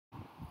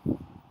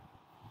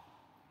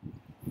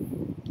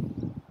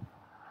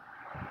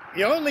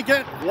You only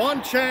get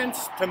one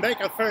chance to make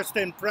a first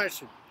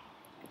impression.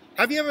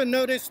 Have you ever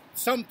noticed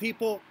some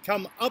people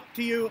come up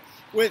to you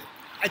with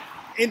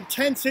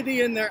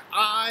intensity in their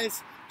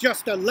eyes,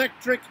 just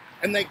electric,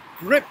 and they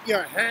grip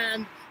your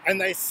hand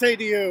and they say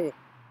to you,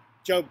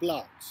 "Joe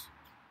Bloggs,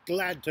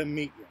 glad to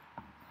meet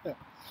you."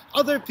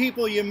 Other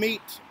people you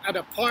meet at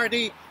a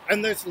party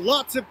and there's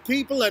lots of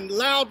people and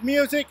loud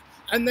music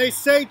and they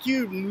say to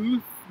you,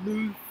 "Moo,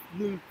 moo,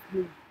 moo,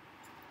 moo."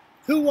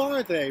 Who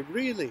are they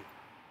really?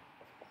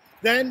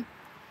 Then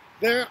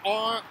there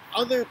are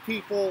other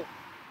people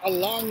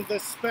along the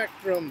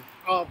spectrum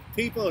of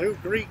people who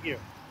greet you.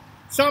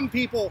 Some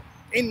people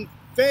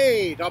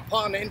invade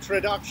upon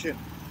introduction,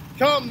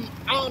 come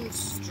on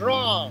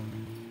strong,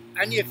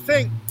 and you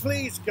think,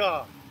 please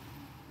God,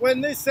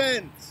 when this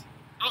ends,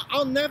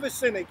 I'll never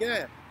sin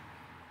again.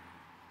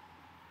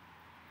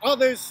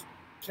 Others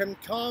can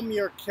calm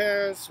your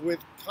cares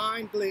with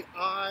kindly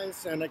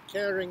eyes and a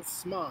caring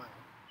smile,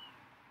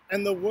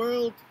 and the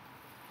world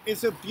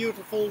is a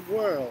beautiful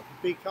world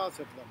because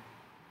of them.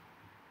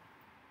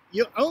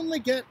 You only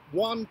get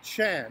one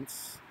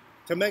chance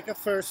to make a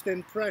first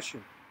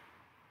impression.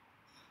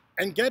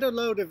 And get a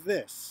load of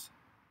this.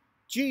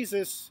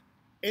 Jesus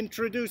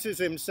introduces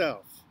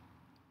himself.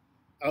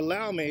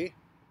 Allow me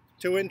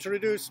to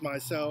introduce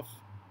myself.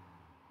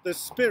 The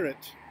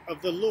Spirit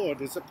of the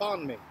Lord is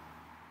upon me,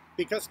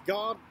 because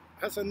God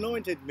has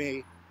anointed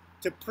me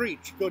to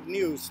preach good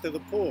news to the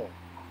poor.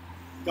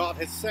 God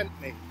has sent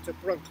me to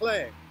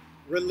proclaim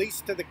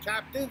release to the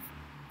captive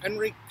and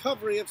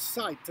recovery of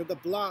sight to the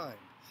blind,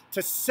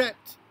 to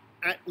set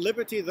at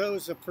liberty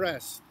those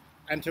oppressed,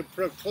 and to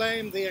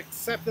proclaim the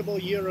acceptable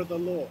year of the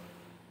Lord.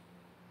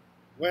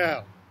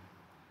 Well,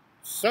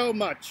 so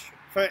much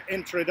for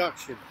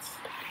introductions.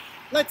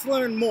 Let's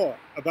learn more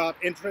about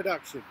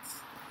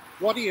introductions.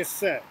 What do you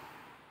say?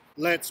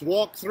 Let's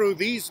walk through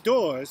these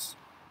doors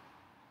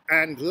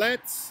and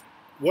let's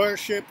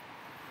worship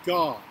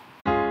God.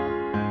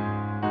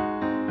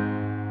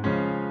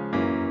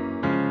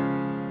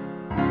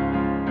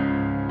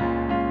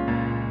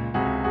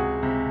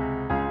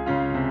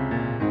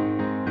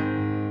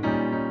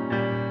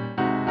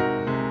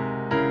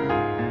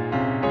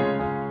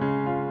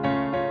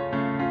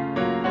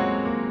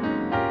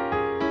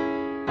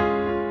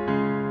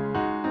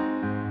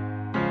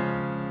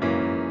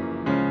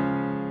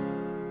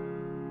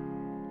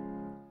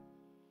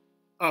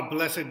 A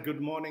blessed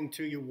good morning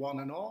to you one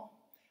and all,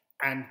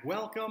 and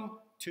welcome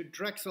to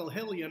Drexel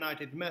Hill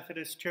United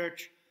Methodist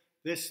Church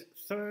this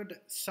third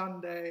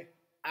Sunday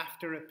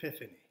after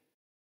Epiphany.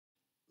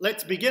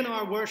 Let's begin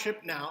our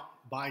worship now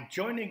by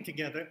joining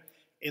together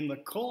in the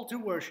call to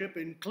worship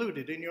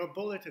included in your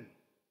bulletin.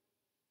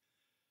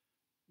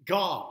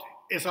 God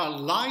is our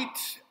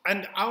light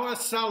and our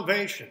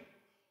salvation.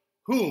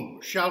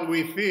 Whom shall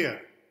we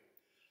fear?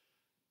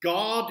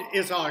 God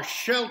is our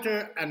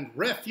shelter and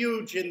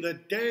refuge in the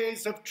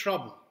days of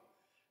trouble,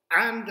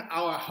 and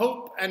our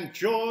hope and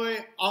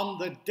joy on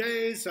the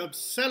days of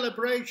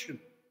celebration.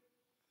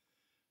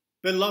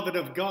 Beloved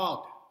of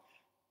God,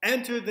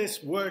 enter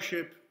this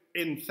worship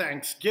in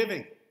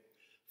thanksgiving,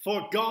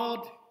 for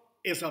God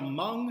is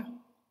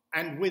among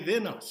and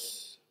within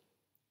us.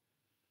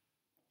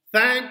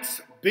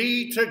 Thanks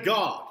be to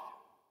God.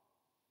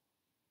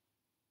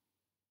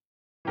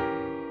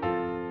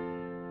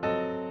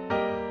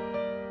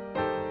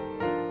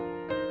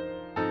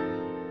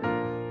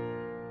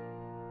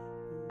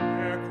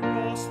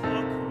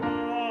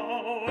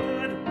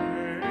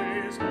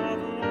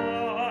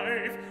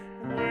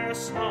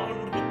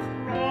 Sound the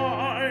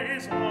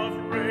cries of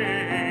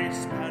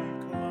race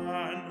and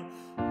clan,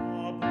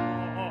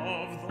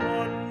 above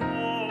the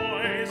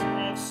noise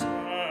of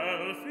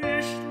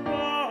selfish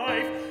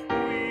strife.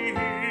 We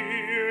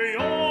hear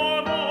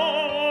your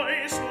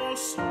voice, O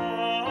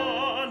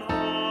Son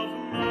of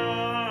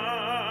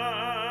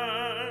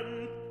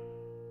Man.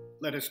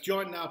 Let us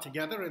join now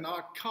together in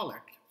our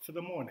collect for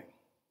the morning.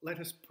 Let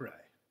us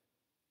pray.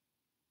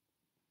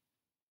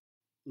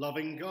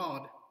 Loving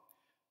God,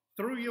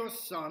 through your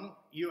Son,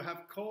 you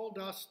have called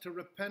us to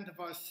repent of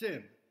our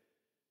sin,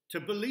 to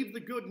believe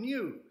the good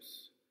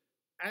news,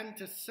 and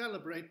to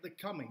celebrate the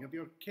coming of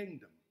your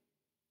kingdom.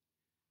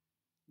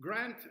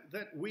 Grant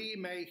that we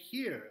may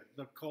hear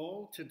the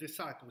call to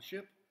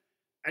discipleship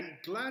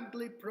and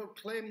gladly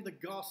proclaim the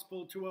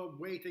gospel to a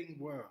waiting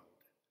world.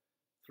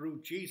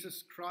 Through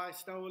Jesus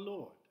Christ our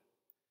Lord.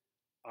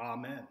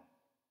 Amen.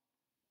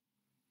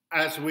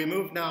 As we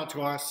move now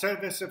to our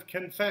service of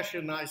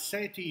confession, I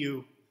say to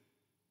you,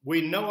 we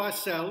know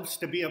ourselves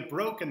to be a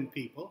broken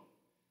people,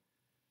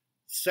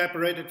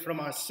 separated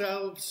from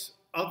ourselves,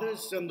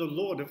 others, and the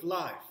Lord of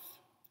life.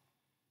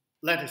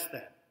 Let us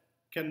then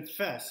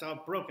confess our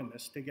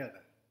brokenness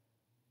together.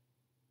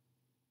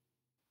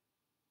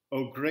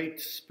 O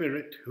great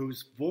Spirit,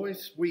 whose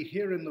voice we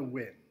hear in the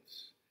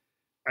winds,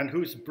 and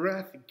whose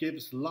breath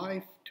gives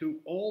life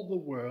to all the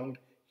world,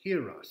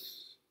 hear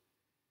us.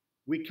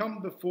 We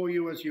come before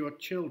you as your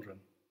children.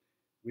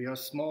 We are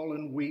small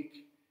and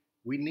weak.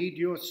 We need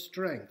your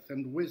strength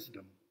and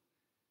wisdom.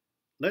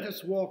 Let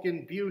us walk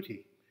in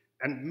beauty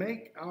and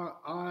make our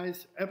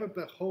eyes ever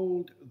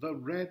behold the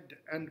red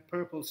and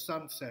purple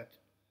sunset.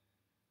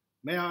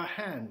 May our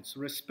hands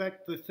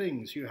respect the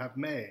things you have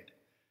made,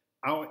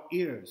 our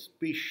ears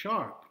be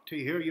sharp to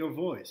hear your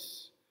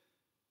voice.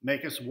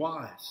 Make us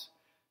wise,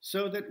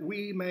 so that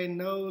we may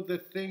know the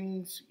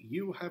things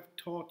you have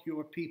taught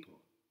your people,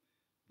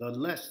 the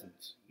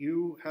lessons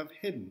you have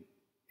hidden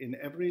in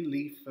every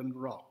leaf and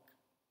rock.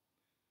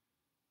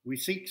 We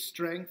seek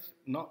strength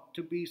not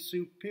to be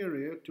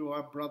superior to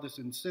our brothers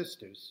and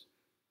sisters,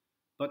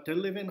 but to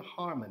live in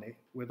harmony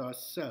with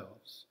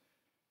ourselves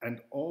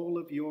and all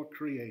of your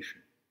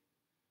creation.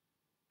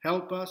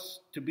 Help us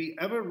to be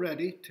ever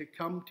ready to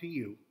come to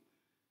you,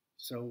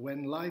 so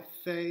when life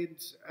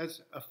fades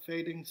as a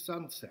fading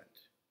sunset,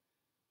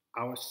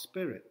 our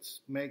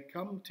spirits may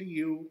come to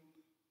you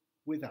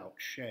without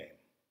shame.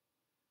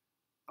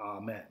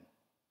 Amen.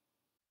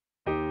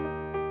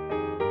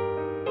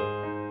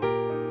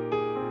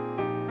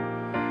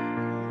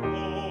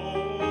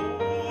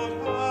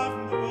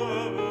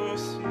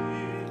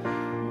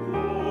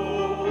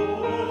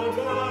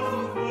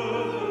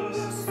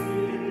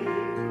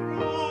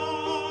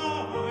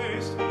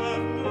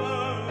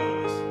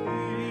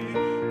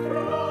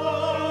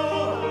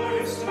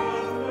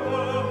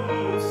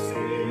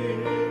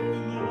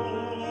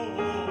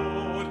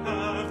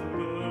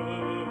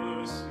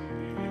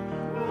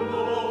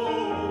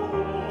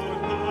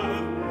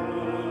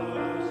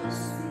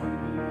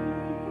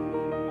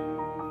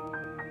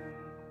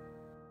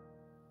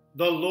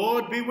 The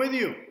Lord be with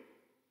you,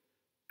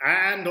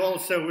 and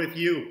also with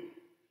you.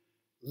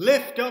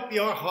 Lift up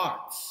your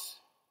hearts.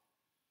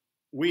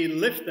 We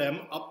lift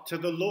them up to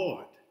the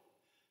Lord.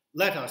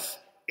 Let us,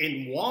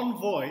 in one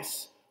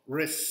voice,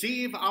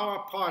 receive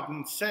our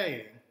pardon,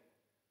 saying,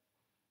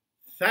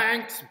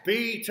 Thanks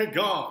be to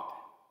God.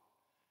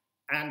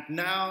 And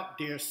now,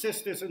 dear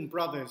sisters and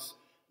brothers,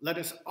 let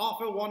us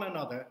offer one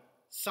another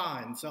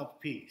signs of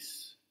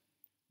peace.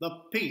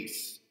 The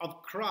peace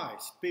of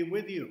Christ be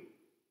with you,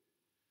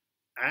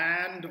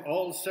 and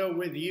also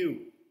with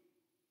you.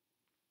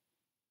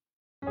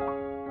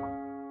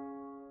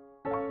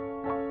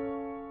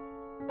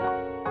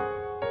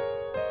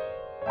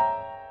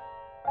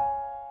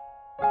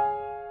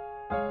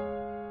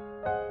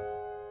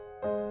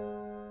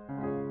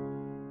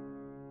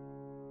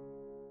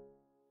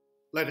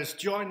 Let us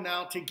join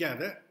now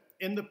together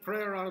in the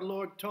prayer our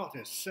Lord taught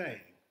us,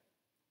 saying,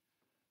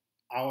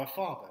 Our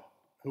Father,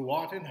 who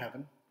art in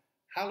heaven,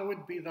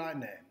 hallowed be thy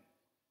name.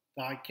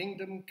 Thy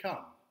kingdom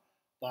come.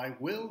 Thy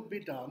will be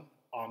done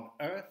on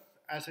earth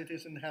as it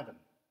is in heaven.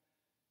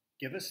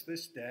 Give us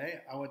this day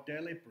our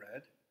daily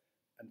bread,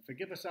 and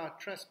forgive us our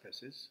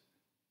trespasses,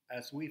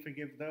 as we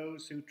forgive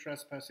those who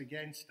trespass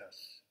against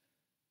us.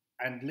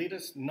 And lead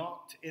us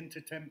not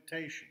into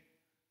temptation,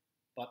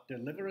 but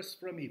deliver us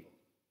from evil.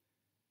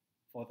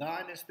 For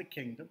thine is the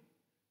kingdom,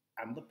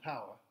 and the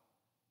power,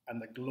 and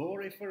the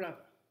glory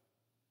forever.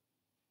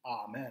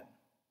 Amen.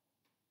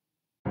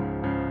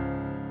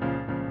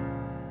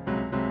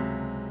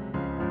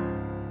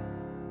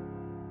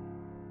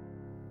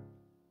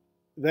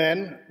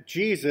 Then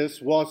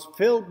Jesus was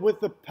filled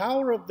with the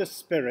power of the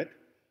Spirit,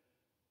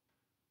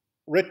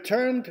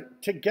 returned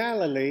to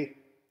Galilee,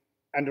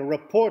 and a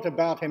report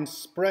about him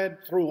spread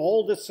through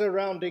all the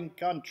surrounding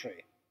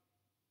country.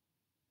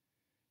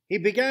 He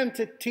began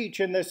to teach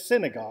in their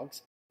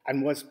synagogues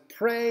and was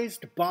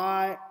praised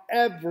by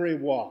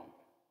everyone.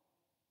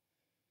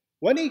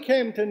 When he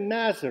came to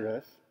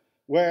Nazareth,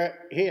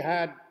 where he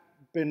had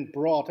been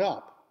brought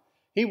up,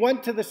 he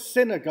went to the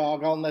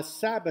synagogue on the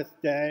Sabbath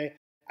day,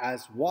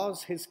 as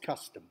was his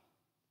custom.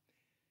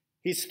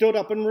 He stood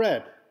up and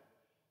read,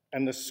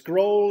 and the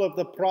scroll of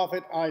the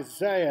prophet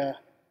Isaiah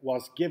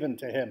was given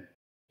to him.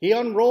 He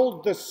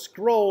unrolled the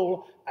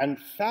scroll and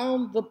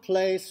found the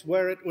place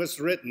where it was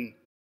written,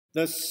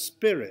 The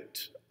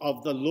Spirit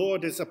of the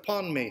Lord is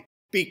upon me,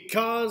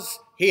 because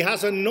he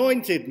has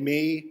anointed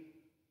me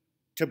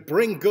to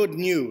bring good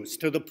news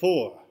to the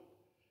poor.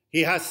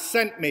 He has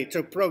sent me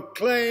to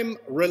proclaim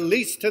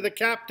release to the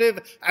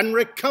captive and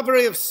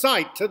recovery of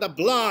sight to the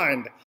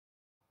blind,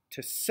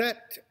 to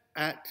set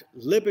at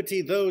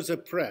liberty those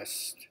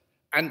oppressed,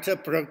 and to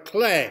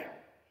proclaim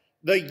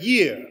the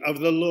year of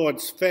the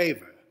Lord's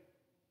favor.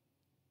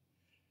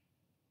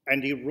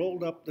 And he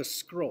rolled up the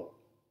scroll,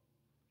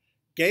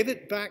 gave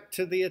it back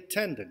to the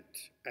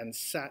attendant, and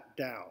sat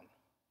down.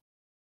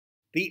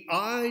 The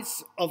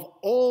eyes of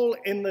all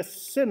in the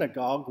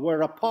synagogue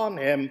were upon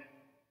him.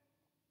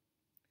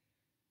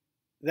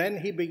 Then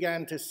he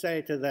began to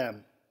say to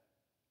them,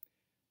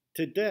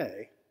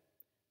 Today,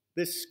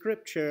 this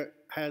scripture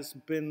has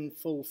been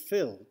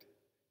fulfilled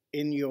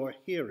in your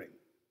hearing.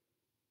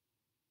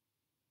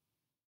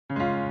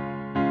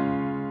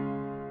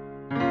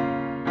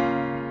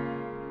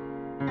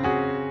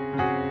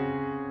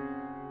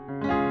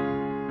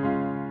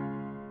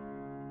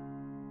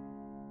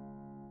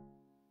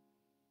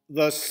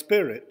 The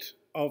Spirit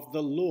of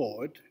the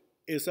Lord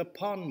is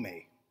upon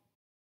me.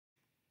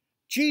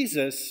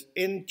 Jesus,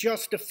 in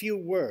just a few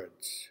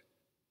words,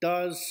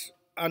 does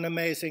an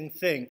amazing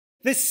thing.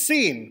 This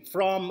scene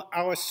from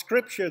our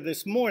scripture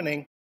this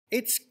morning,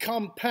 it's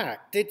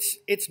compact,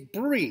 it's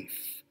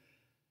brief,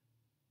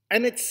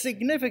 and its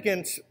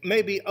significance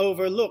may be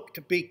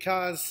overlooked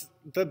because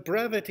the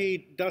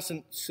brevity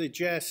doesn't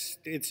suggest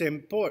its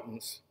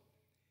importance.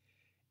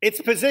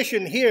 Its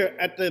position here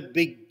at the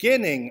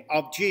beginning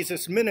of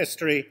Jesus'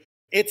 ministry,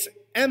 its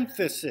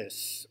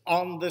emphasis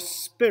on the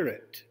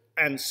Spirit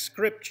and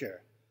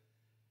Scripture,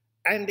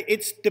 and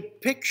its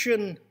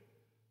depiction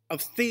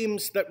of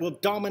themes that will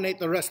dominate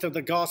the rest of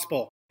the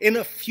gospel. In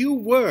a few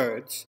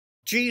words,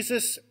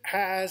 Jesus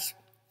has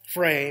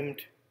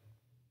framed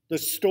the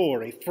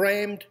story,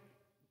 framed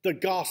the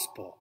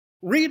gospel.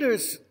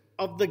 Readers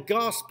of the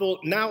gospel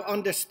now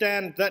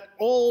understand that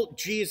all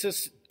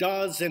Jesus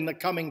does in the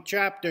coming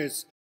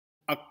chapters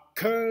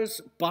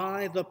occurs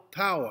by the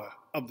power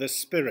of the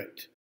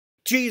Spirit.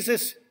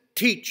 Jesus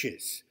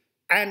teaches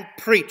and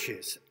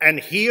preaches and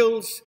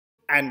heals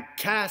and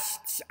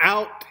casts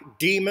out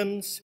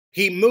demons.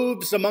 He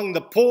moves among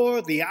the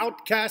poor, the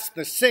outcast,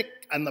 the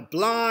sick, and the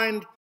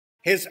blind.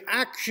 His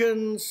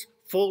actions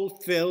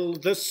fulfill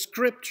the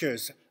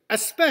scriptures,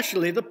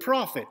 especially the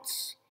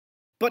prophets.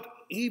 But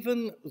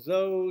even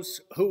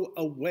those who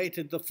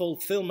awaited the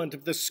fulfillment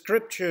of the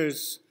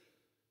scriptures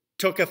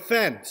took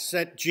offense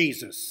at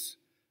Jesus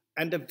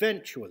and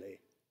eventually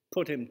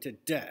put him to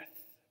death.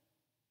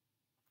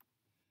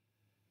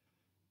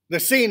 The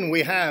scene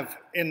we have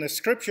in the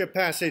scripture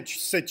passage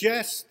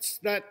suggests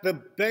that the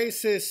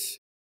basis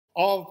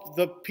of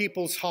the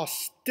people's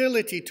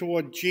hostility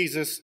toward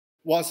Jesus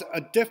was a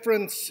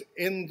difference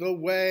in the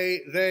way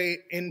they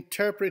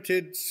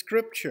interpreted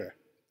Scripture.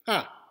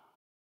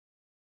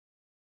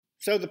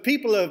 So the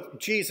people of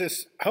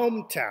Jesus'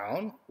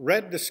 hometown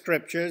read the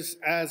Scriptures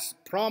as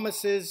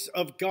promises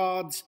of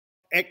God's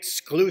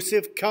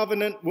exclusive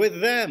covenant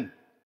with them,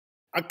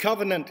 a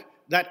covenant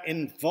that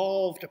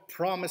involved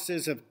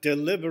promises of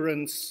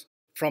deliverance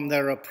from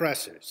their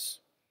oppressors.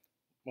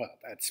 Well,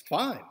 that's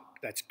fine.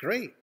 That's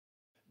great.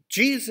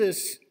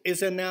 Jesus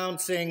is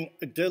announcing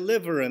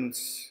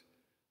deliverance,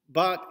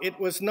 but it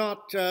was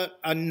not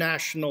a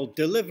national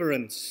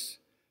deliverance,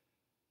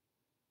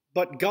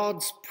 but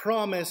God's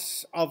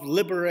promise of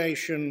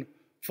liberation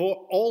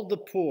for all the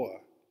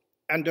poor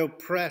and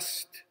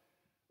oppressed,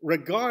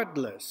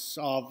 regardless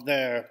of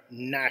their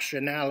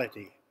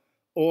nationality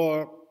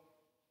or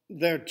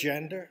their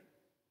gender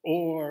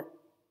or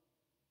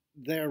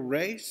their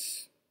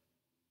race.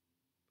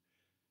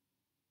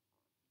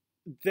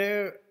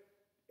 There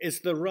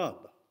is the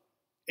rub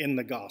in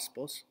the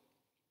Gospels.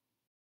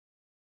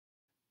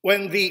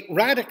 When the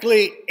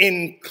radically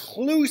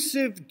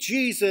inclusive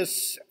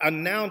Jesus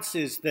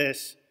announces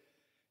this,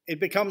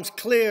 it becomes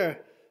clear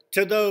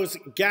to those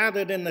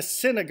gathered in the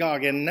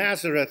synagogue in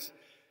Nazareth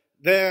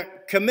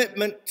their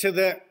commitment to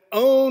their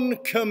own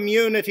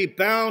community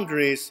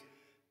boundaries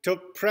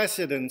took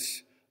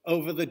precedence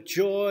over the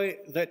joy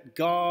that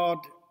God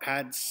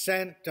had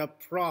sent a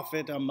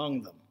prophet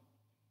among them.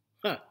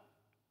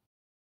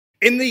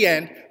 In the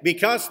end,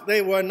 because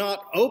they were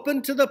not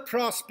open to the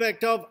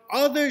prospect of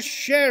others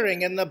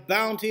sharing in the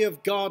bounty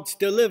of God's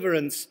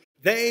deliverance,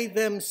 they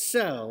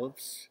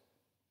themselves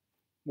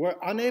were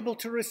unable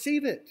to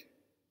receive it.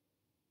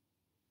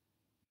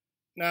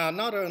 Now,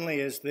 not only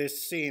is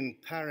this scene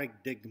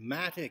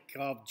paradigmatic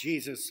of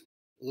Jesus'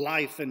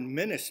 life and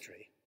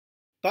ministry,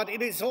 but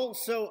it is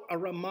also a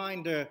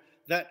reminder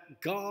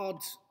that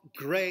God's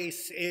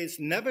grace is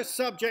never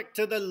subject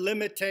to the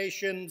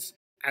limitations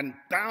and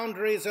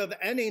boundaries of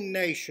any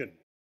nation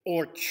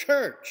or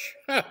church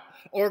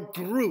or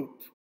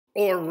group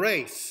or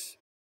race.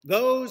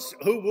 Those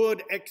who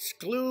would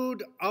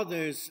exclude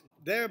others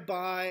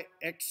thereby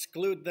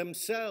exclude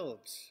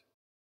themselves.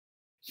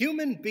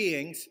 Human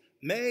beings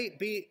may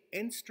be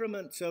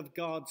instruments of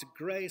God's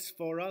grace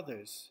for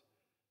others,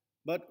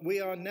 but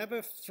we are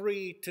never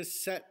free to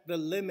set the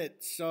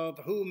limits of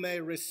who may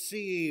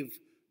receive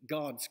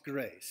God's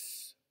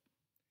grace.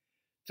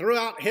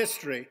 Throughout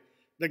history,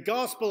 the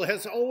gospel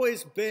has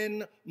always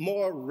been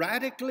more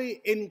radically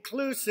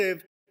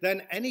inclusive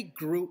than any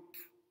group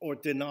or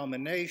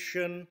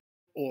denomination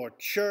or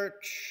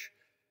church.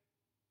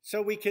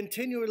 So we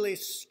continually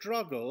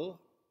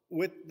struggle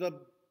with the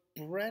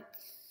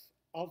breadth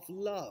of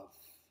love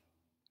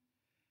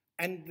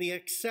and the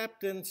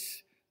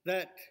acceptance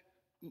that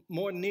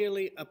more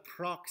nearly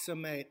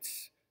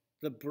approximates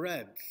the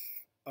breadth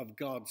of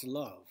God's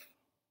love.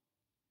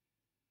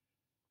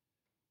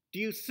 Do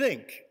you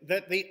think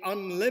that the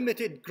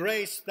unlimited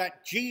grace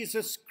that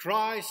Jesus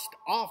Christ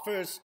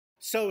offers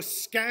so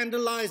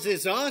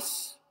scandalizes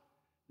us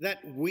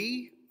that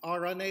we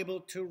are unable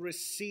to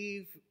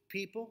receive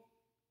people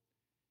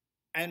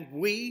and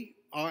we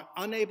are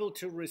unable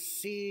to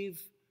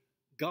receive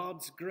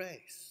God's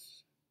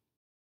grace?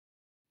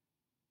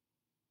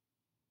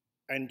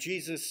 And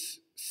Jesus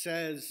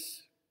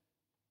says,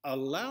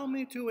 "Allow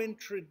me to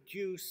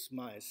introduce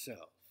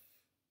myself.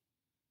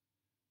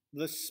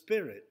 The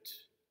Spirit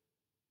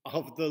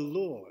of the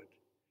Lord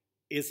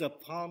is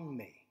upon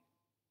me."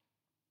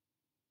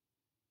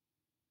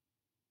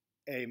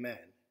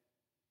 Amen.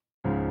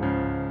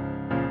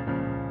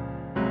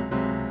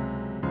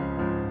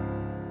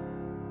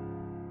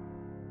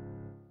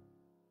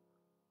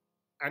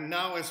 And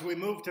now as we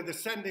move to the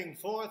sending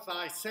forth,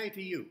 I say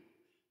to you,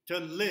 to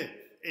live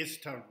is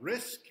to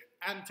risk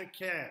and to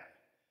care.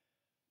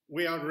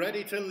 We are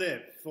ready to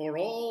live for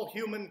all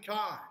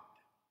humankind.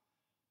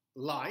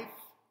 Life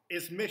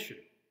is mission.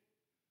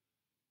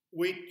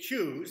 We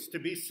choose to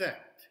be sent.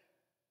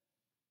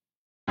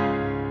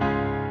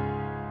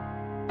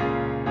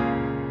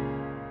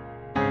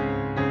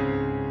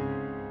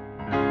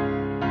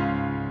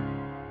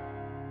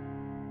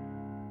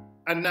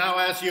 And now,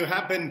 as you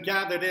have been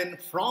gathered in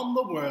from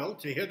the world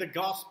to hear the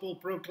gospel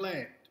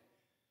proclaimed,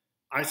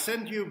 I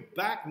send you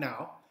back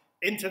now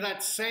into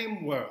that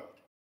same world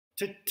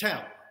to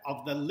tell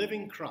of the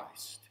living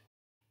Christ,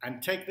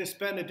 and take this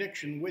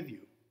benediction with you.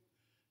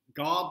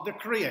 God the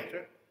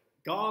Creator,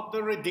 God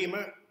the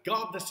Redeemer,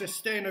 God the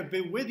Sustainer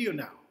be with you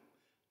now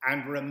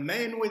and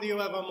remain with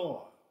you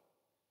evermore.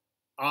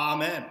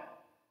 Amen.